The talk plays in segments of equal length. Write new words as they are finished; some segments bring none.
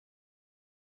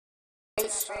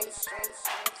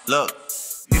Look,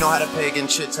 you know how to peg and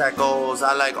chit chat goes.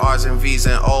 I like R's and V's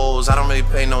and O's. I don't really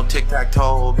play no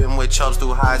tic-tac-toe. Been with chubs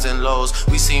through highs and lows.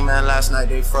 We seen man last night,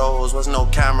 they froze. Wasn't no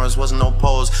cameras, wasn't no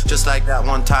pose. Just like that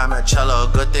one time at Cella.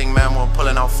 Good thing man, we're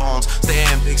pulling out phones. Stay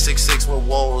in big 6'6" with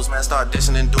woes. Man start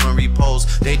dissing and doing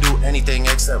repos. They do anything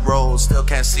except rolls. Still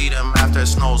can't see them after it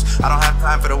snows. I don't have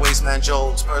time for the waste man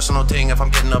jokes. Personal thing if I'm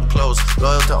getting up close.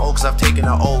 Loyal to Oaks, I've taken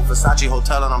an oath. Versace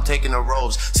hotel and I'm taking the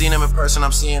robes. Seen them in person,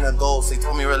 I'm seeing a ghost. They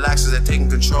told me relax as they're taking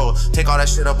control. Take all that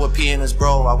shit up with P and his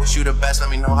bro. I wish you the best, let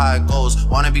me know how it goes.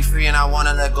 Wanna be free and I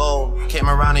wanna let go. You came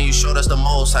around and you showed us the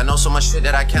most. I know so much shit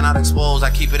that I cannot expose. I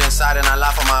keep it inside and I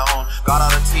laugh on my own. Got all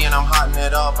the tea and I'm hotting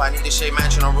it up. I need a shade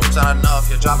mansion on roofs, not enough.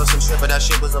 You're dropping some shit but that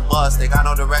shit was a bust. They got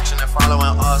no direction, they're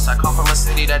following us. I come from a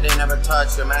city that they never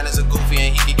touched. Your man is a goofy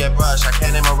and he can get brushed. I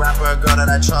can't name a rapper or a girl that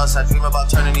I trust. I dream about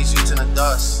turning these youths into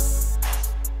dust.